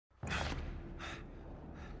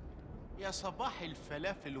يا صباح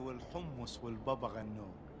الفلافل والحمص والبابا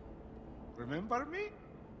غنوج. Remember me?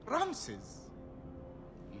 Ramses.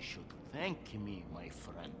 You should thank me, my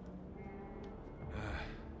friend.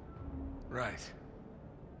 Right.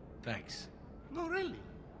 Thanks. No, really.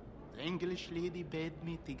 The English lady bade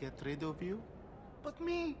me to get rid of you. But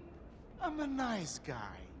me, I'm a nice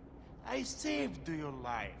guy. I saved your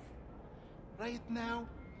life. Right now,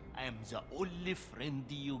 I am the only friend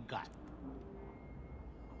you got.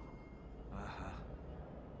 Uh-huh.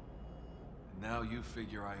 Now you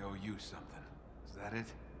figure I owe you something. Is that it?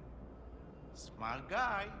 Smart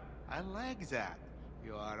guy. I like that.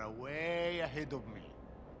 You are way ahead of me.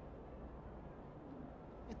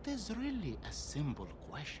 It is really a simple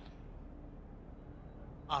question.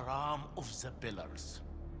 Aram of the Pillars.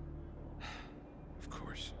 Of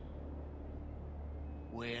course.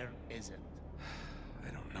 Where is it? I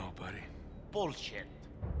don't know, buddy. Bullshit.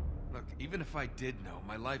 Look, even if I did know,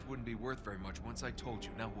 my life wouldn't be worth very much once I told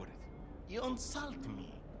you, now would it? You insult me.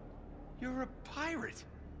 You're a pirate.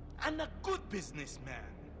 And a good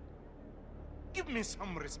businessman. Give me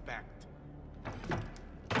some respect.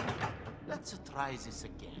 Let's try this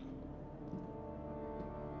again.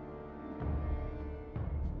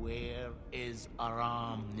 Where is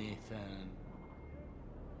Aram, Nathan?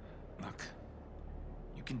 Look,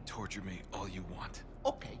 you can torture me all you want.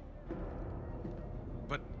 Okay,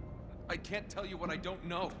 But I can't tell you what I don't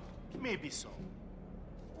know. maybe so.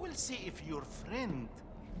 We'll see if your friend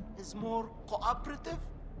is more cooperative.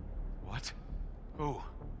 What? Who?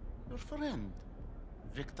 Your friend,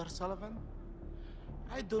 Victor Sullivan.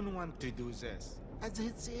 I don't want to do this. At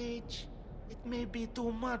his age, it may be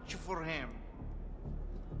too much for him.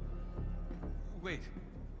 Wait.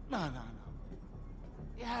 No.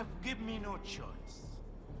 You have given me no choice.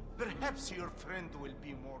 Perhaps your friend will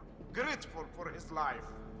be more grateful for his life.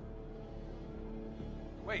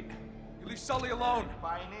 Wait. You leave Sully alone.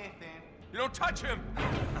 Bye, Nathan. You don't touch him.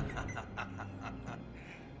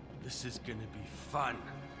 This is gonna be fun.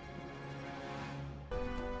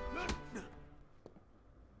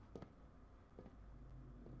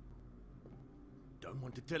 Don't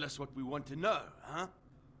want to tell us what we want to know, huh?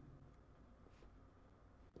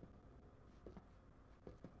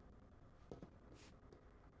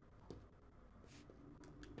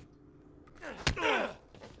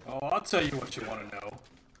 Oh, I'll tell you what you want to know.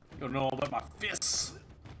 You'll know all about my fists.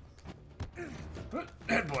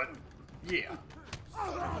 Headbutt. Yeah.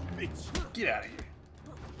 Get out of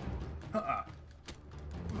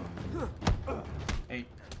here. Hey,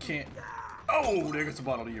 can't. Oh, there goes a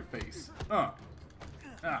bottle to your face. No.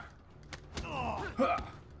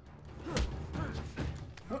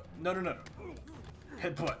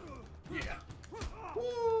 Headbutt. Yeah.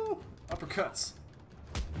 Woo! Uppercuts.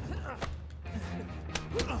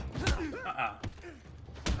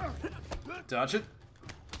 Dodge it.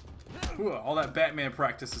 Ooh, all that Batman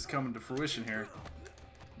practice is coming to fruition here.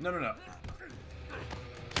 No.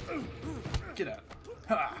 Get out.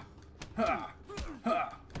 Ha!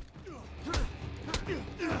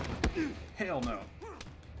 Hell no.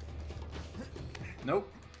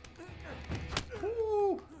 Nope.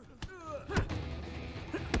 Woo!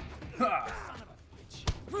 Ha!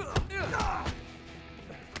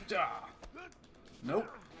 Nope.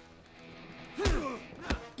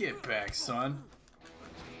 Get back, son.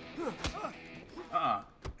 Ha!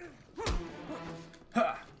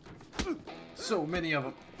 So many of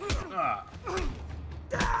them.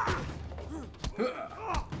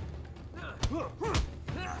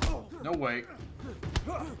 No way.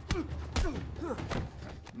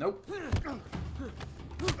 Nope.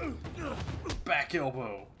 Back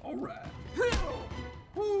elbow. All right.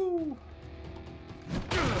 Woo.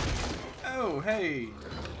 Oh, hey.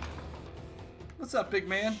 What's up, big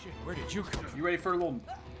man? Shit, where did you come from? You ready for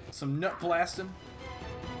some nut blasting?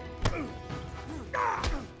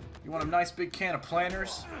 You want a nice big can of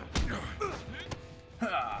planters?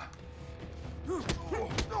 Ha.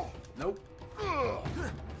 Nope.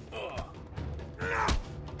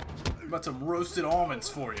 About some roasted almonds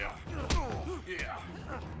for you. Yeah.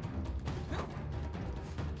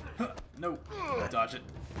 Nope. Dodge it.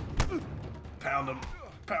 Pound them.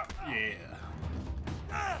 Pound.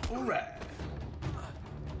 Yeah. Alright.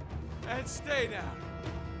 And stay down.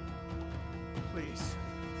 Please.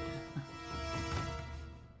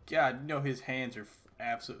 God, you know his hands are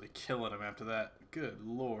absolutely killing him after that. Good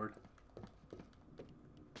lord.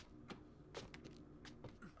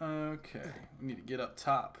 Okay, we need to get up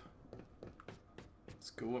top. Let's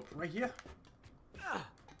go up right here.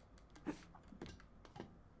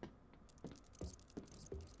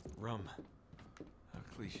 Rum. How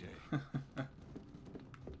cliche.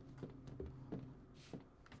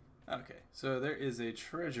 Okay, so there is a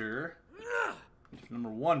treasure. Number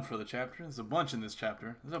 1 for the chapter. There's a bunch in this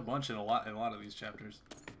chapter. There's a bunch in a lot of these chapters.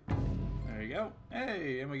 There you go.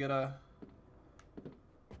 Hey, and we got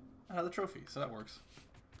another trophy, so that works.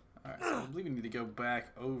 Alright, so I believe we need to go back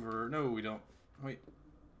over. No, we don't. Wait.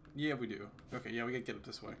 Yeah, we do. Okay, yeah, we gotta get up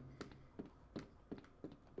this way.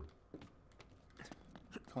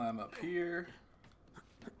 Climb up here.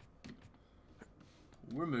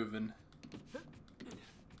 We're moving.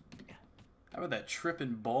 How about that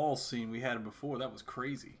tripping ball scene we had before? That was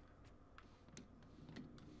crazy.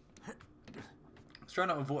 I was trying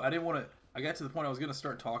to avoid. I didn't want to. I got to the point I was gonna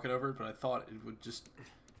start talking over it, but I thought it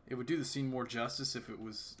would do the scene more justice if I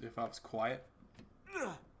was quiet.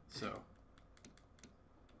 So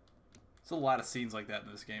it's a lot of scenes like that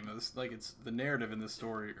in this game. It's the narrative in this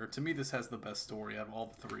story, or to me, this has the best story out of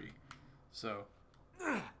all the 3. So.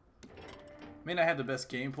 May not have the best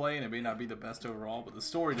gameplay, and it may not be the best overall, but the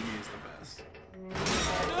story to me is the best.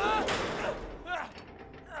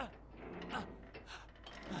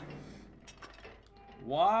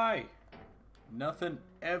 Why? Nothing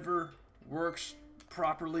ever works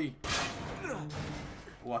properly.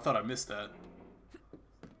 Well, I thought I missed that.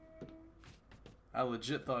 I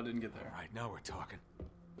legit thought I didn't get there. All right, now we're talking.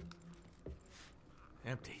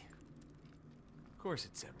 Empty. Of course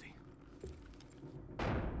it's empty.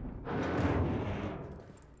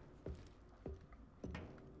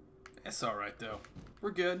 It's alright, though.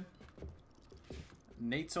 We're good.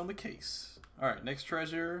 Nate's on the case. Alright, next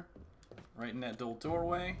treasure. Right in that little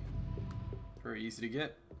doorway. Very easy to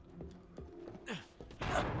get.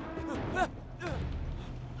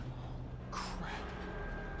 Crap.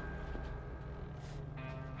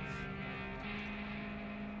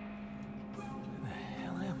 Where the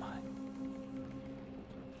hell am I?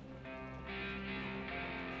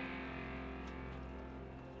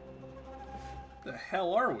 The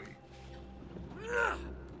hell are we?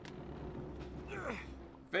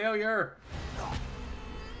 Failure!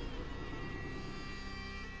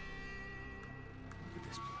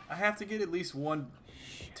 I have to get at least one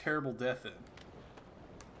terrible death in.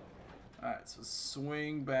 Alright, so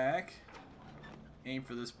swing back. Aim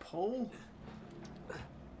for this pole.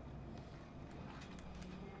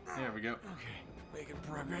 There we go. Okay, making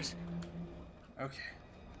progress. Okay.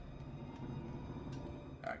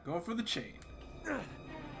 Alright, going for the chain.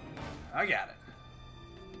 I got it.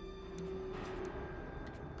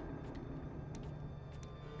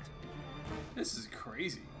 This is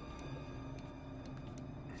crazy.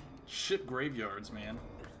 Ship graveyards, man.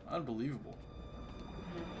 Unbelievable.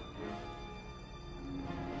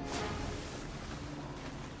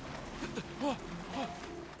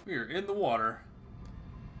 We are in the water.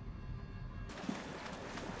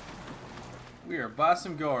 We are by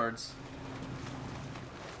some guards.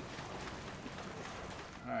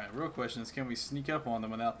 Alright, real question is, can we sneak up on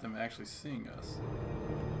them without them actually seeing us?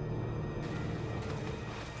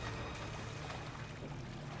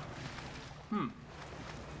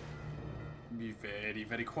 Be very,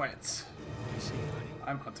 very quiet.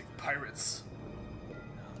 I'm hunting pirates.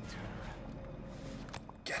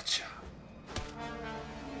 Gotcha.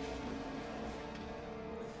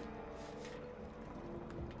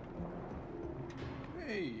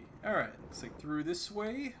 Hey, alright, looks like through this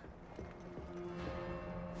way.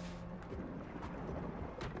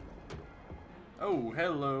 Oh,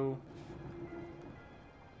 hello.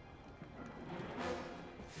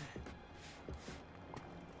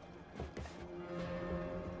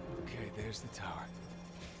 Okay, there's the tower.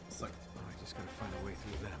 It's like, Oh, I just gotta find a way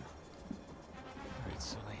through them. Alright,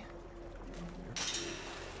 Sully.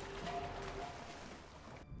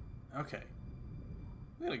 okay.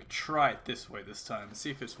 I'm gonna try it this way this time and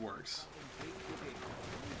see if this works.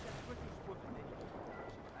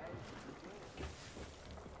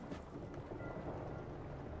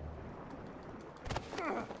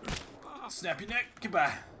 Snap your neck.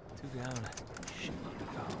 Goodbye. 2 down. Shitload to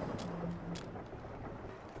go.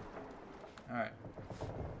 Alright.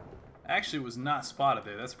 Actually was not spotted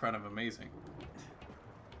there. That's kind of amazing.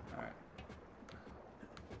 Alright.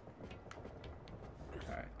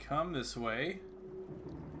 Alright, come this way.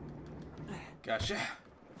 Gotcha.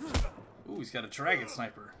 Ooh, he's got a dragon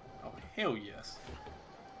sniper. Oh, hell yes.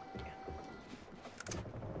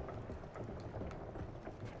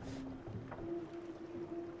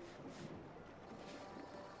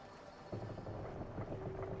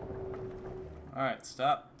 Alright,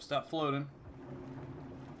 stop floating.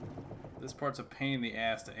 This part's a pain in the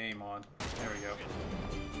ass to aim on. There we go.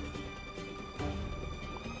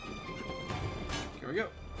 Here we go.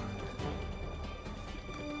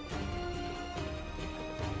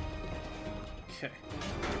 Okay.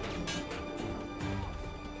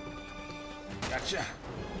 Gotcha.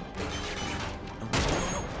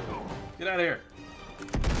 Get out of here.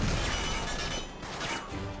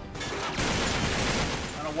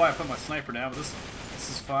 I don't know why I put my sniper down, but this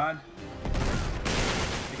is fine. I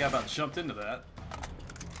think I about jumped into that.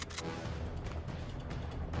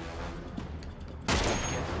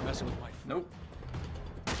 Messing with my Nope.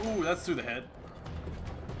 Ooh, that's through the head.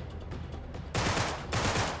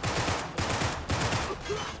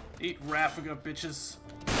 Eat Raffiga, bitches.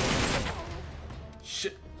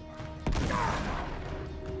 Shit.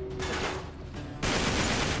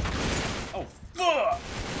 Oh, fuck!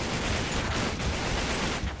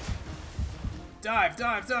 Dive,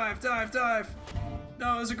 dive, dive, dive, dive!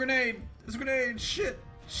 No, there's a grenade! There's a grenade! Shit!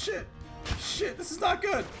 Shit! Shit! This is not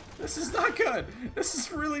good! This is not good! This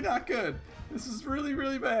is really not good! This is really,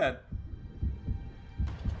 really bad.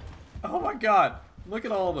 Oh my god! Look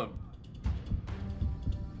at all of them.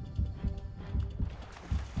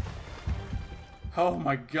 Oh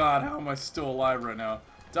my god, how am I still alive right now?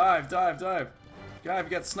 Dive, dive, dive. Guy, you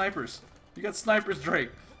got snipers. You got snipers, Drake.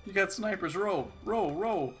 You got snipers. Roll, roll,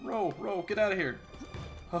 roll, roll, roll. Get out of here.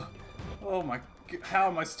 Oh my, how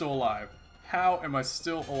am I still alive? How am I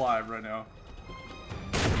still alive right now?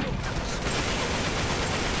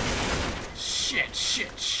 Shit,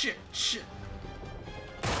 shit, shit, shit.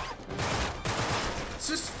 It's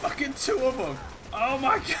just fucking two of them. Oh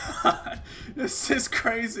my god. This is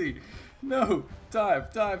crazy. No.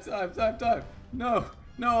 Dive, dive, dive, dive, dive. No.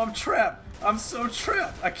 No, I'm trapped. I'm so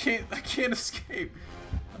trapped. I can't escape.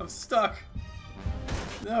 I'm stuck.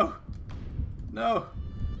 No. No.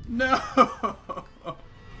 No.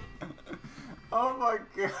 Oh my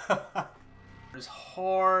god. It's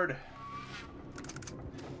hard.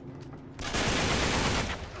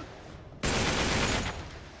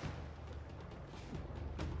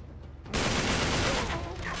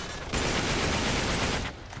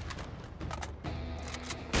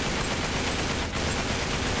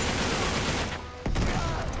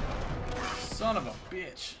 Son of a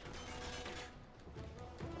bitch.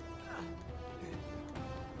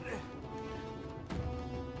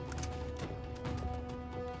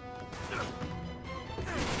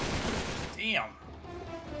 Damn.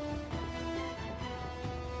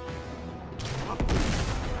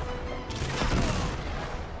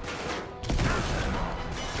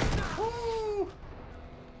 Woo.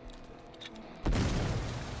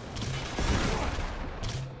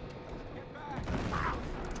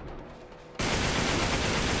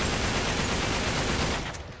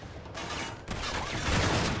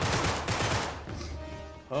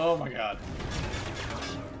 Oh my god.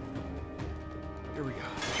 Here we go.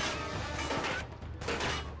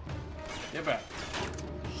 Get back.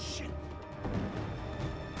 Shit.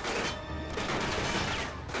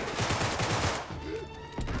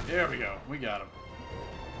 There we go. We got him.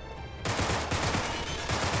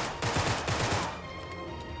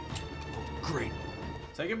 Great.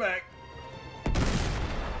 Take it back.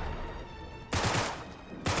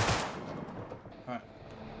 Alright.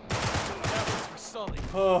 That was for Sully.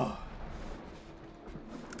 Oh.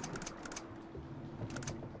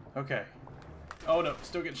 Okay. Oh no,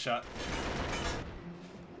 still getting shot.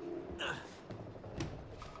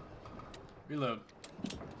 Reload.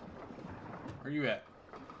 Where you at?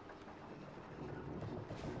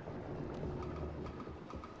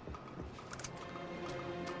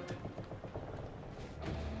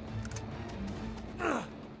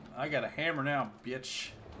 I got a hammer now, bitch.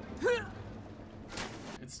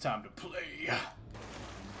 It's time to play.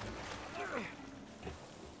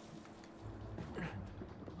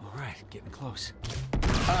 All right, getting close.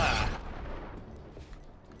 Ah.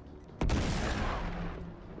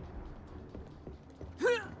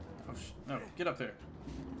 Oh, no, get up there.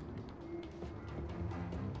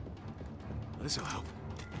 This'll help.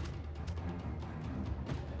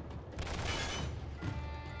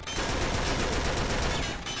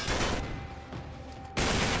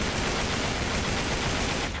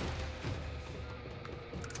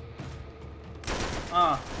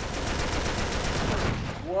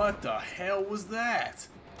 What the hell was that?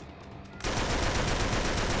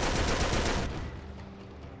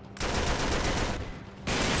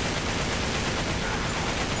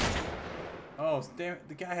 Oh, damn it.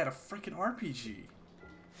 The guy had a freaking RPG.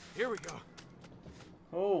 Here we go.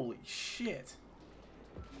 Holy shit.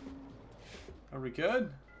 Are we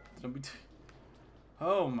good? Did we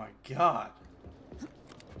oh my god.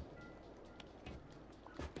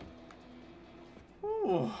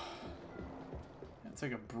 Ooh.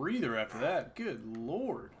 Take a breather after that. Good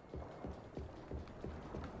lord.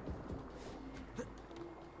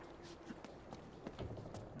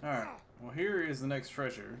 Alright. Well, here is the next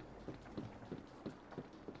treasure.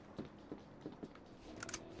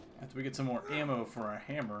 After we get some more ammo for our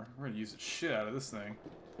hammer, we're gonna use the shit out of this thing.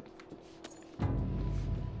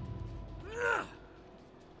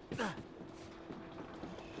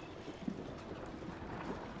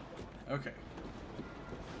 Okay.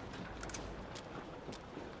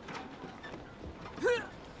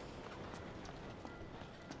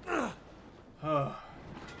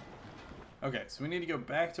 Okay, so we need to go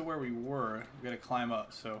back to where we were. We gotta climb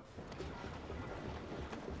up, so.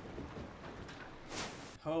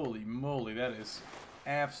 Holy moly, that is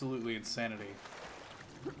absolutely insanity.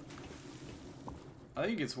 I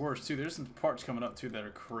think it gets worse too. There's some parts coming up too that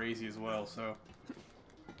are crazy as well, so.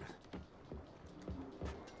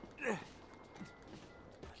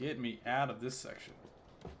 Get me out of this section.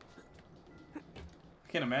 I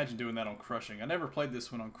can't imagine doing that on Crushing. I never played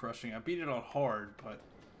this one on Crushing. I beat it on hard, but.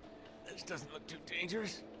 This doesn't look too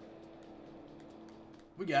dangerous.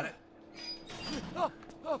 We got it. Oh,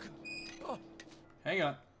 oh, oh. Hang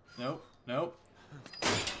on. Nope. Nope.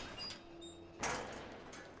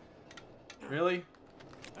 Really?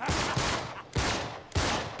 Get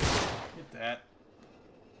that.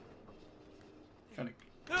 Trying to...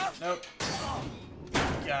 Nope.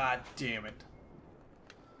 God damn it.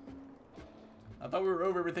 I thought we were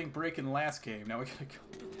over everything breaking the last game. Now we gotta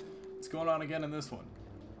go. What's going on again in this one?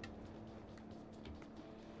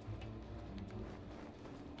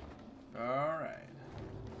 Alright.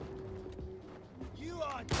 You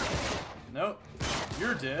are dead. Nope.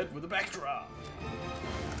 You're dead with a backdrop.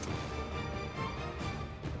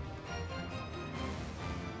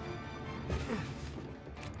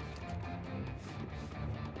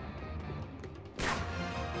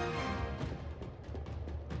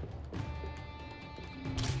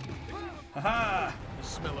 Haha! The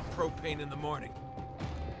smell of propane in the morning.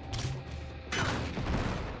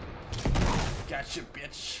 Gotcha,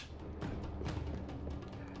 bitch.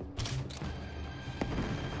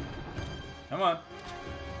 Come on.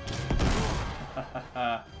 Ha ha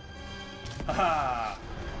ha. Ha ha.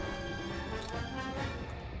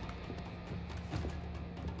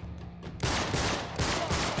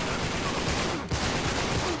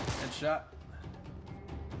 Headshot.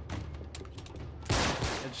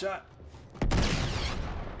 Headshot.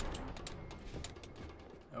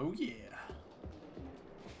 Oh yeah.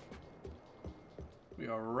 We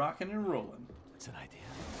are rocking and rolling. That's an idea.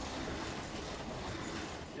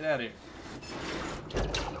 Get out of here.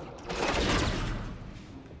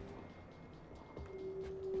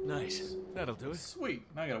 Nice. That'll do it. Sweet.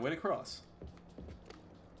 Now I gotta wait across.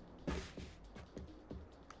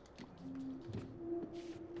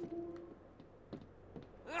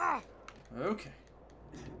 Okay.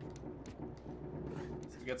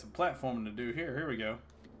 So we got some platforming to do here. Here we go.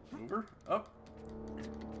 Over. Up.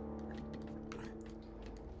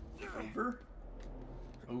 Over.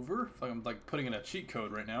 Over. It's like I'm like putting in a cheat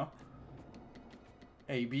code right now.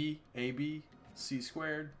 AB, C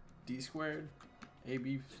squared, D squared,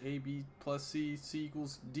 AB plus C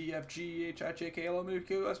equals D, F, G, H, I, J, K, L, M, N,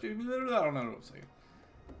 Q, S, T, I don't know what I'm saying.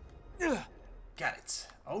 Got it.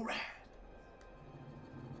 Alright.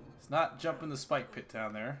 It's not jumping the spike pit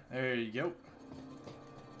down there. There you go.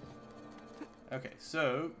 Okay,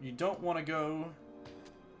 so you don't want to go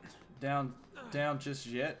down just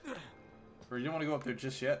yet. Or you don't want to go up there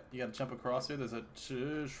just yet. You gotta jump across there. There's a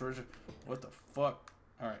treasure. What the fuck?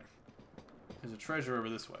 Alright. There's a treasure over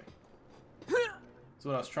this way. That's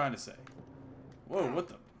what I was trying to say. Whoa, what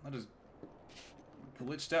the? I just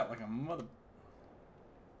glitched out like a mother...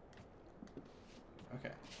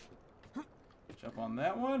 Okay. Jump on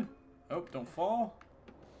that one. Oh, don't fall.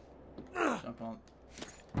 Jump on...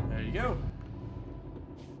 There you go.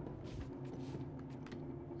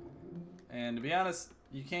 And to be honest,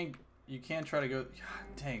 you can try to go... God,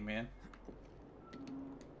 dang, man.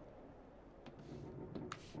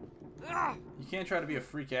 You can't try to be a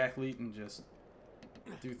freak athlete and just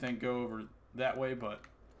go over that way, but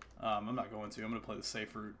I'm not going to. I'm going to play the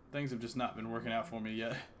safe route. Things have just not been working out for me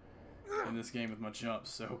yet in this game with my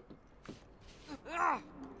jumps, so I'm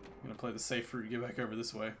going to play the safe route and get back over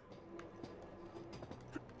this way.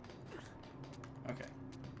 Okay.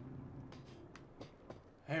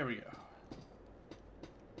 Here we go.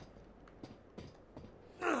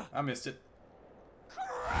 I missed it.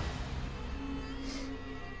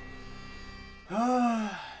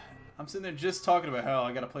 I'm sitting there just talking about how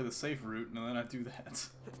I gotta play the safe route, and then I do that.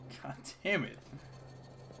 God damn it.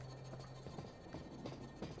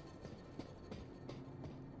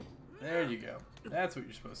 There you go. That's what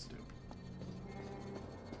you're supposed to do.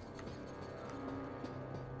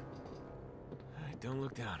 Alright, don't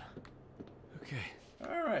look down. Okay.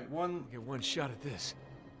 Alright, one. Get one shot at this.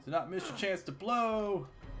 Do not miss your chance to blow.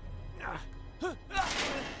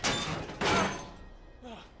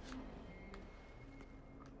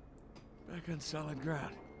 Back on solid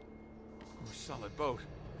ground. Or solid boat.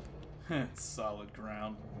 Solid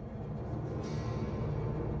ground.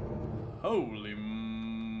 Holy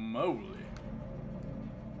moly.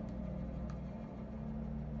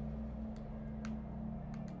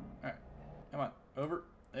 Alright, come on, over.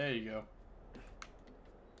 There you go.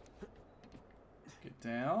 Get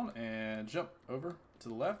down and jump over to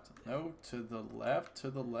the left. No, to the left,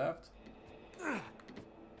 to the left. Gonna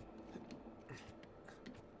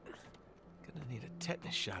need a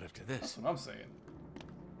tetanus shot after this. That's what I'm saying.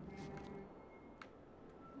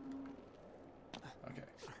 Okay.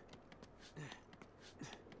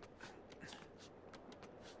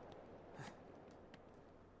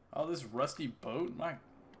 All this rusty boat?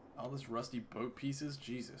 All this rusty boat pieces?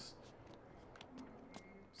 Jesus.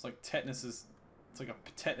 It's like tetanus is... It's like a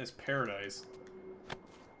tetanus paradise.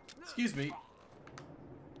 Excuse me.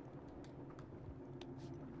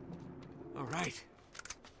 All right.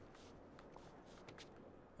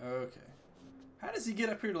 Okay. How does he get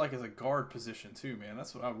up here to like as a guard position too, man?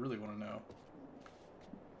 That's what I really want to know.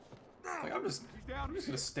 Like I'm just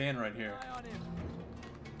gonna stand right here.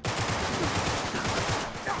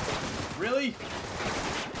 Really?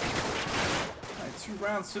 Alright, 2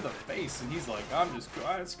 rounds to the face, and he's like, I'm just cool.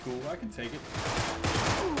 That's cool. I can take it.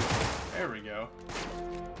 There we go.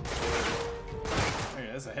 Hey,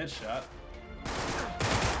 that's a headshot.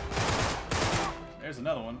 There's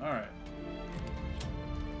another one. Alright.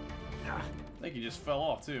 I think he just fell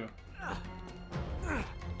off, too.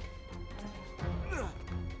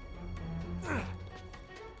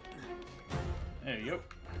 There you go.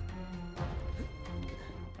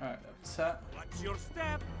 Alright, up top. Watch your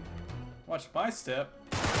step. Watch my step.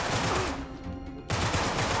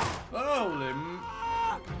 Holy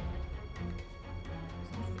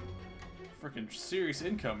freaking serious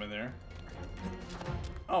income in there.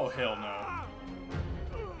 Oh hell no.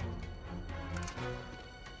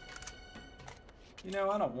 You know,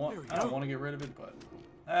 I don't want to get rid of it, but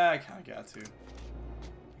I kinda got to. I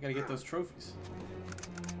gotta get those trophies.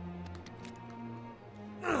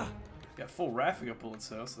 Got full Raffiga bullets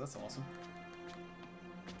though, so that's awesome.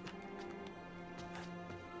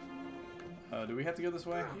 Do we have to go this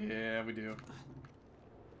way? Yeah, we do.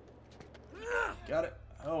 Got it.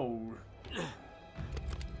 Oh.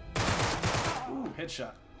 Ooh,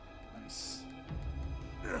 headshot. Nice.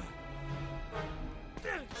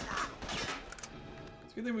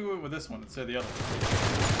 It's a good thing we went with this one instead of the other one.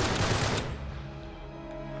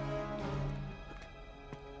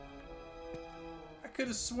 I could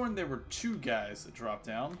have sworn there were 2 guys that dropped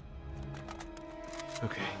down.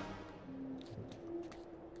 Okay.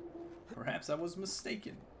 Perhaps I was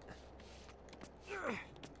mistaken.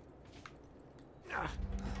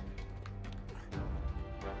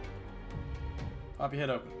 Pop your head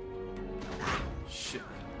open. Shit.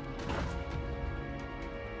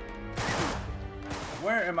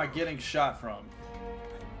 Where am I getting shot from?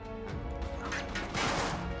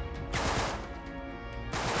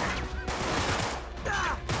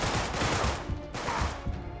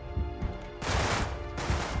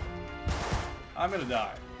 I'm gonna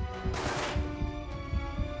die.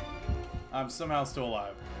 I'm somehow still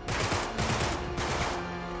alive.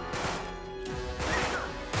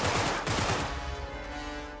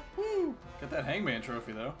 Woo! Got that hangman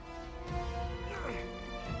trophy though.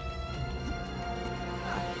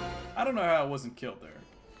 I don't know how I wasn't killed there.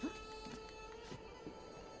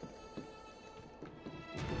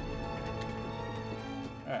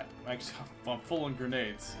 Alright, actually, I'm full on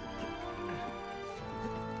grenades.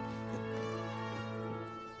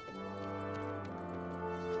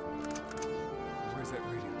 Where's that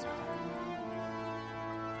radio tower?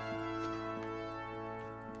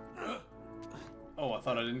 Oh, I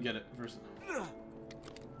thought I didn't get it first.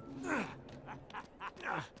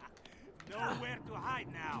 Nowhere to hide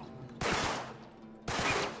now.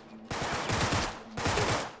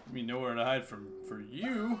 I mean, nowhere to hide from for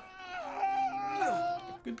you.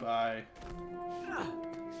 Goodbye. Watch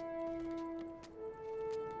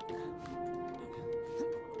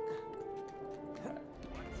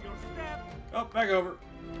your step. Oh, back over.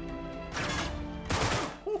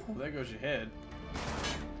 Whew, there goes your head.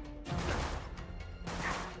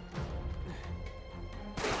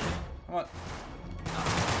 Come on.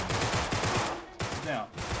 Get down.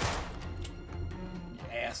 You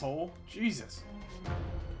asshole. Jesus.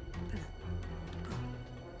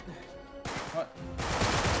 What?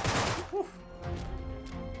 Whew.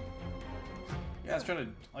 You guys trying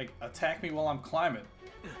to, like, attack me while I'm climbing.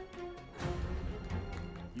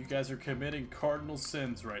 You guys are committing cardinal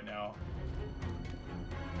sins right now.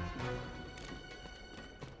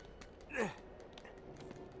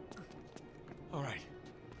 All right.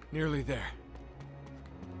 Nearly there.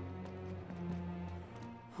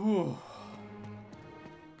 Whew.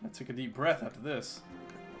 I took a deep breath after this.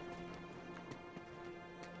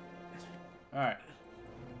 Alright.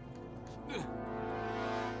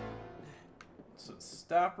 So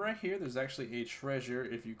stop right here. There's actually a treasure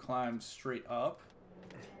if you climb straight up.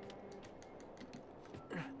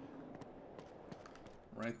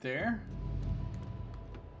 Right there.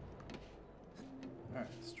 Alright,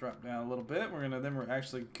 let's drop down a little bit. We're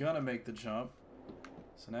actually gonna make the jump.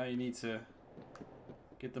 So now you need to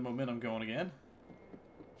get the momentum going again.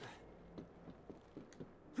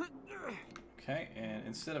 Okay, and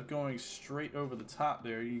instead of going straight over the top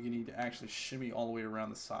there, you need to actually shimmy all the way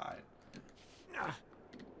around the side.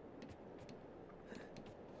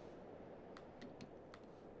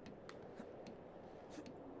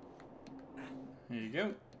 There you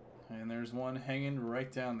go. And there's one hanging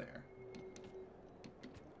right down there.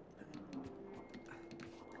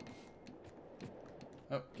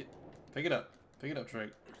 Oh, pick it up. Pick it up,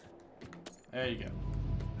 Drake. There you go.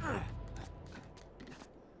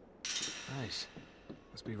 Nice.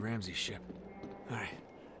 Must be Ramsey's ship. Alright.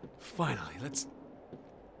 Finally, let's...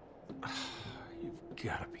 You've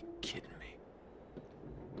gotta be kidding me.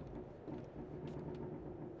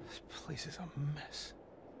 This place is a mess.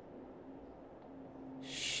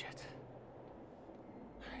 Shit.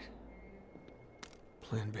 Alright.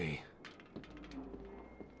 Plan B.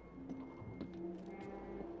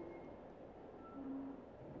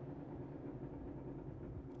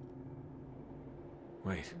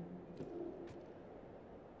 Wait.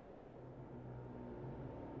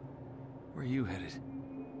 Where are you headed?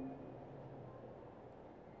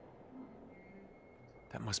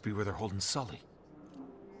 That must be where they're holding Sully.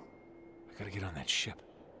 I gotta get on that ship.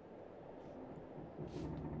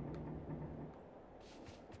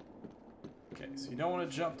 Okay, so you don't want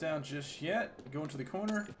to jump down just yet. Go into the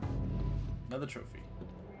corner. Another trophy.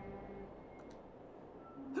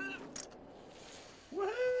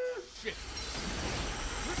 Woohoo! Shit.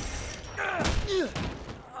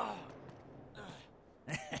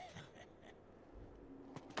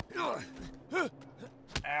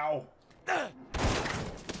 Ow.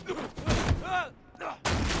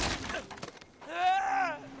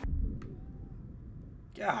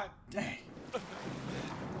 God dang.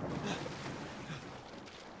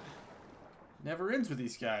 Never ends with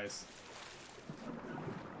these guys.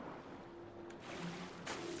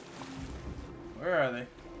 Where are they?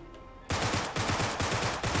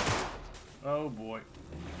 Oh boy.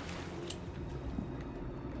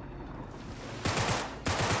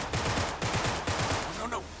 No,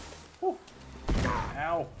 no. Whew.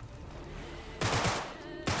 Ow.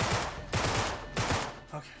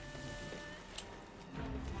 Okay.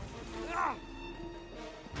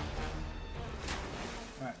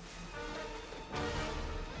 Alright.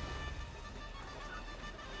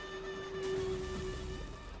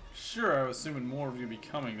 Sure, I was assuming more of you would be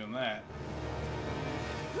coming than that.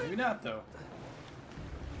 Maybe not, though.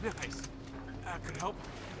 Nice. That could help.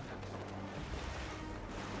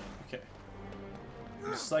 Okay.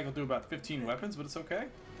 We cycled through about 15 weapons, but it's okay.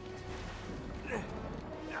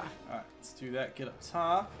 Alright, let's do that. Get up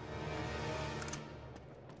top.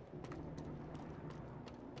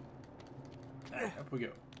 Up we go.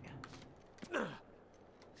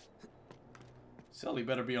 Sully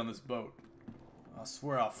better be on this boat. I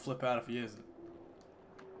swear I'll flip out if he isn't.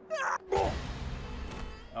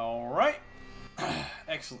 Alright.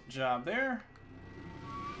 Excellent job there.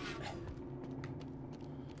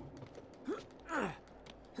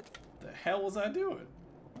 The hell was I doing?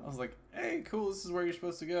 I was like, hey, cool, this is where you're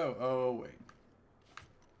supposed to go. Oh, wait.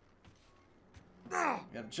 You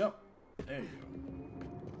gotta jump. There you go.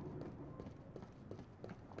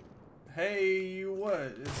 Hey, you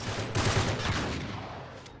what?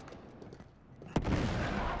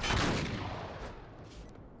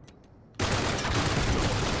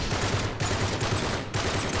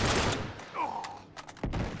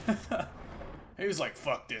 He was like,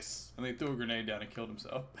 fuck this. And they threw a grenade down and killed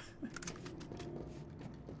himself.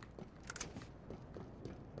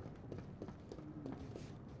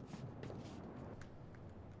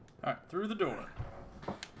 Alright, through the door.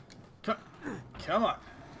 Come on.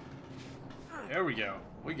 There we go.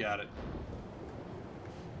 We got it.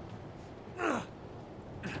 Alright.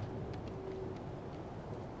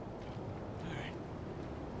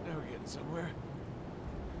 Now we're getting somewhere.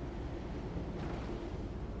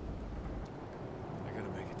 I gotta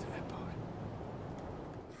make it to that boat.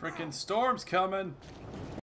 Frickin' storm's coming.